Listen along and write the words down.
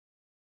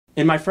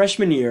In my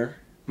freshman year,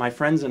 my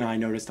friends and I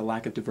noticed a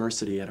lack of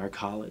diversity at our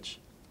college.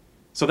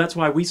 So that's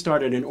why we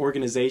started an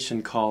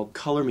organization called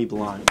Color Me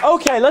Blind.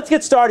 Okay, let's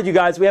get started, you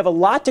guys. We have a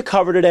lot to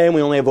cover today, and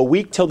we only have a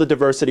week till the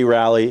diversity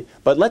rally.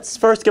 But let's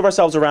first give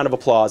ourselves a round of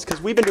applause, because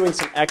we've been doing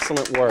some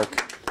excellent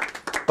work.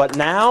 But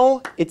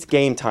now it's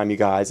game time, you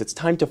guys. It's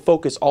time to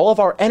focus all of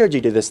our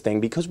energy to this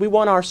thing, because we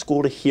want our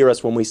school to hear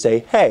us when we say,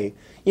 hey,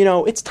 you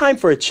know, it's time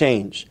for a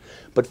change.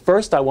 But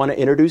first, I want to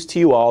introduce to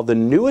you all the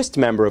newest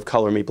member of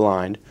Color Me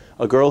Blind,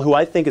 a girl who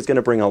I think is going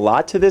to bring a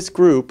lot to this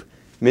group,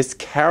 Miss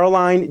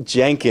Caroline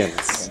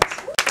Jenkins.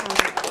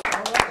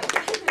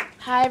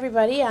 Hi,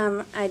 everybody.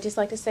 I'd just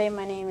like to say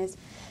my name is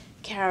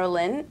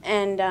Carolyn,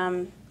 and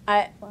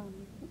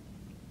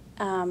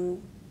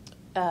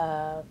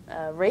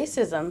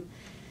racism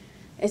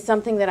is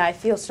something that I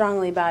feel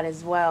strongly about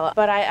as well.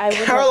 But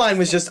Caroline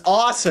was just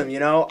awesome, you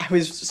know. I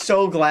was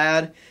so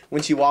glad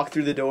when she walked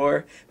through the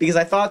door, because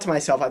I thought to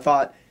myself,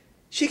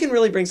 she can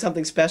really bring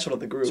something special to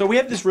the group. So we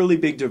have this really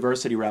big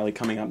diversity rally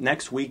coming up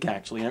next week,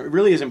 actually, and it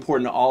really is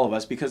important to all of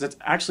us because it's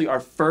actually our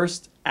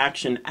first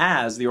action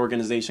as the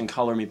organization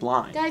Color Me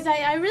Blind. Guys,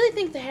 I really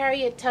think the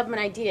Harriet Tubman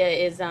idea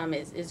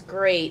is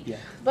great, yeah.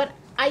 But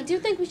I do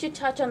think we should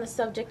touch on the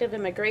subject of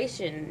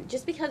immigration,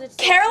 just because it's...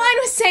 Caroline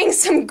was saying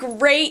some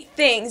great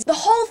things. The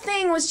whole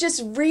thing was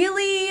just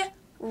really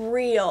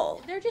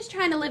real. They're just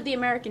trying to live the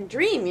American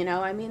dream, you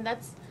know? I mean,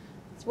 that's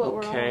what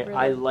we're all really... Okay,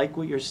 I like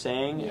what you're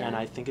saying, Yeah. and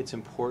I think it's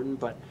important,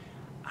 but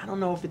I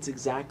don't know if it's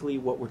exactly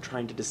what we're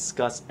trying to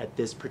discuss at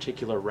this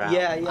particular rally.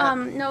 Yeah.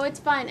 No, it's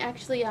fine.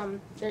 Actually,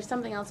 there's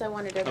something else I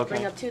wanted to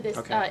bring up too. This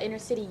inner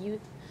city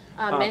youth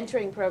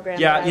mentoring program.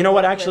 Yeah, you know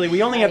what? Actually,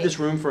 we only have Right. this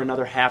room for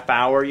another half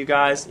hour, you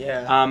guys.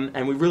 Yeah.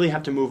 And we really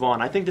have to move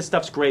on. I think this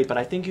stuff's great, but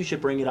I think you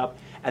should bring it up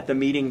at the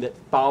meeting that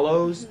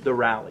follows the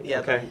rally.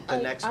 Yeah, okay. the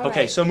next all one.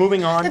 Okay, so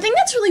moving on. The thing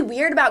that's really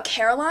weird about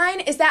Caroline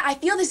is that I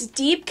feel this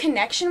deep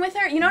connection with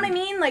her. You know what I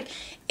mean? Like,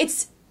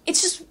 it's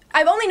just,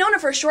 I've only known her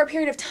for a short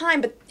period of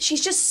time, but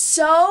she's just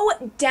so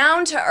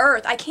down to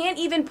earth. I can't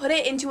even put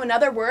it into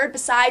another word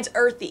besides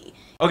earthy.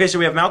 Okay, so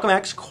we have Malcolm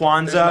X,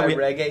 Kwanzaa. There's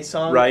my reggae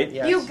song. Right.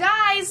 Yes. You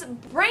guys,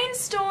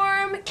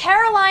 brainstorm.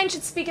 Caroline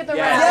should speak at the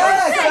rally.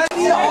 Yes, that'd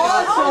be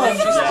awesome.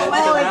 Oh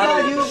my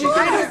God,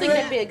 I don't think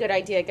that'd be a good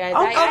idea, guys.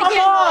 Oh, I come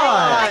get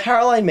on!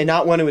 Caroline may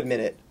not want to admit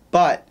it,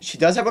 but she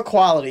does have a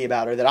quality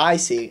about her that I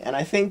see, and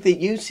I think that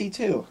you see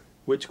too.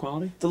 Which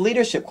quality? The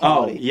leadership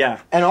quality. Oh, yeah.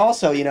 And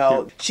also, you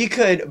know, she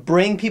could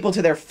bring people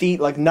to their feet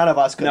like none of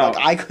us could. No.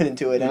 Like, I couldn't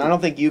do it, and I don't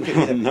think you could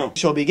either. No.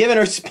 She'll be giving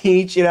her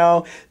speech, you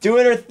know,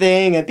 doing her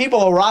thing, and people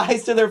will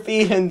rise to their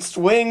feet and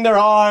swing their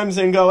arms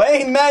and go,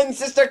 "Amen,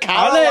 Sister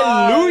Caroline."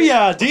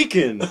 Hallelujah,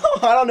 deacon.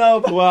 I don't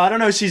know. But Well, I don't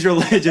know if she's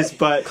religious,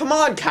 but... come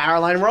on,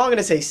 Caroline. We're all going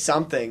to say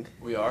something.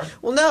 We are?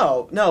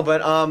 Well, no,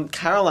 but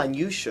Caroline,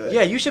 you should.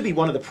 Yeah, you should be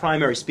one of the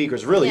primary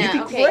speakers, really. Yeah, You'd be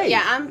okay, great.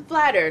 yeah, I'm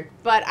flattered,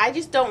 but I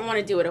just don't want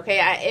to do it,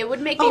 okay? It would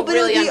make me Oh, but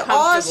really it'd be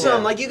uncomfortable.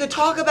 awesome. Like, you could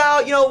talk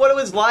about, you know, what it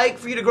was like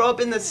for you to grow up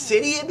in the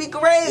city. It'd be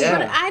great. Yeah.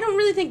 But I don't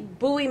really think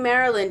Bowie,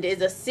 Maryland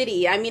is a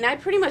city. I mean, I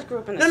pretty much grew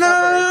up in the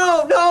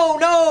No, suburbs.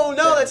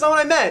 no, that's not what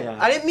I meant. Yeah.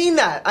 I didn't mean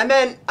that. I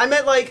meant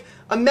like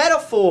a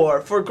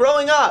metaphor for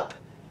growing up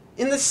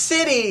in the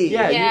city.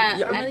 Yeah. Yeah,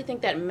 you- I really think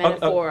that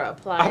metaphor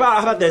applies. How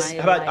about to this? my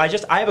How about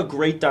life. I have a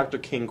great Dr.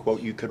 King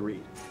quote you could read.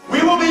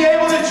 We will be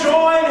able to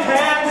join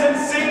hands in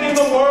singing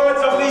the words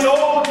of the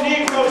old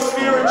Negro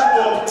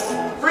spiritual.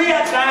 Free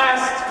at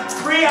last,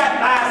 free at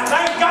last.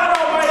 Thank God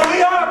Almighty,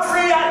 we are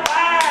free at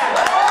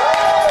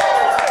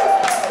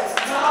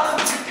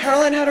last.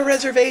 Caroline had her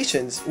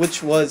reservations,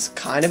 which was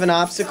kind of an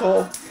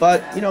obstacle,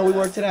 but, you know, we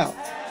worked it out.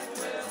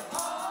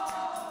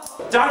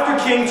 Dr.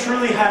 King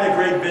truly had a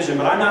great vision,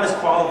 but I'm not as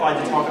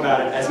qualified to talk about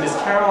it as Miss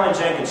Caroline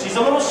Jenkins. She's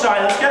a little shy.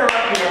 Let's get her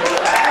up here.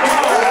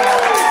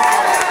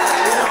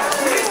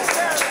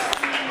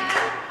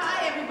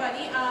 Hi,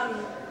 everybody.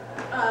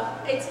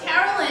 It's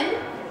Carolyn,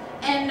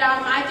 and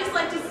I'd just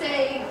like to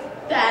say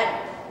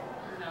that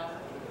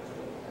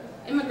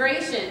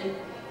immigration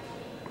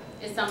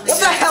is something. What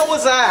the hell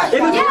was that?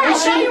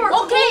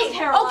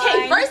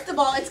 Okay, first of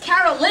all, it's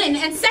Carolyn,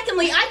 and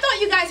secondly, I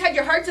thought you guys had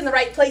your hearts in the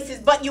right places,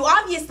 but you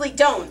obviously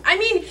don't. I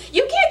mean,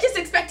 you can't just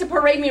expect to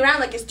parade me around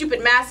like a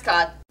stupid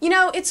mascot. You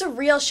know, it's a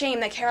real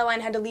shame that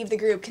Caroline had to leave the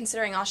group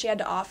considering all she had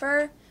to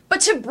offer. But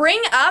to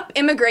bring up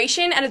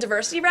immigration at a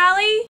diversity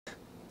rally?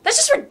 That's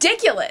just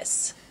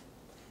ridiculous.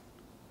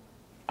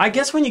 I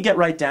guess when you get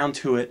right down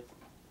to it,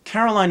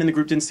 Caroline and the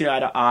group didn't see eye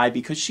to eye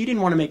because she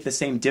didn't want to make the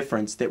same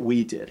difference that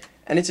we did.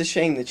 And it's a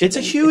shame that she It's a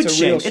didn't. huge It's a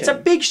shame. real It's a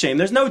big shame.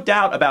 There's no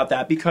doubt about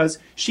that because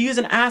she is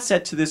an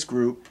asset to this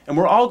group, and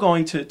we're all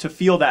going to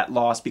feel that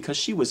loss because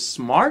she was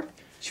smart.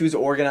 She was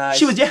organized.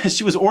 She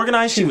was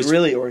organized. She was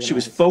really organized. She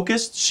was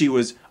focused. She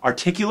was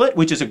articulate,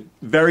 which is a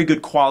very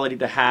good quality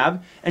to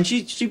have. And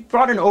she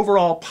brought an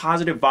overall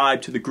positive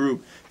vibe to the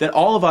group that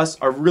all of us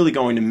are really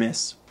going to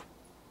miss.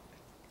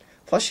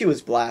 Plus, she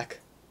was black.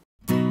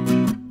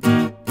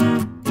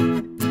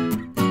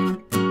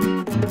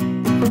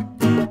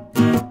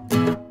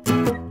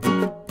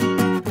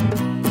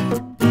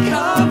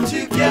 Come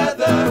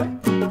together.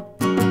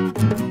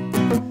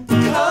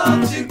 Come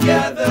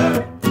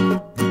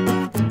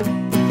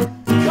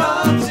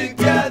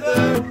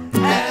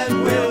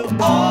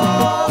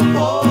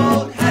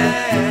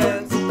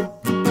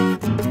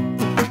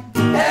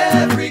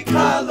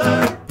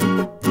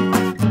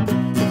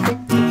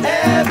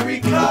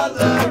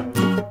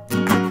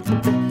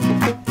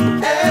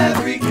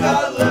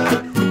color.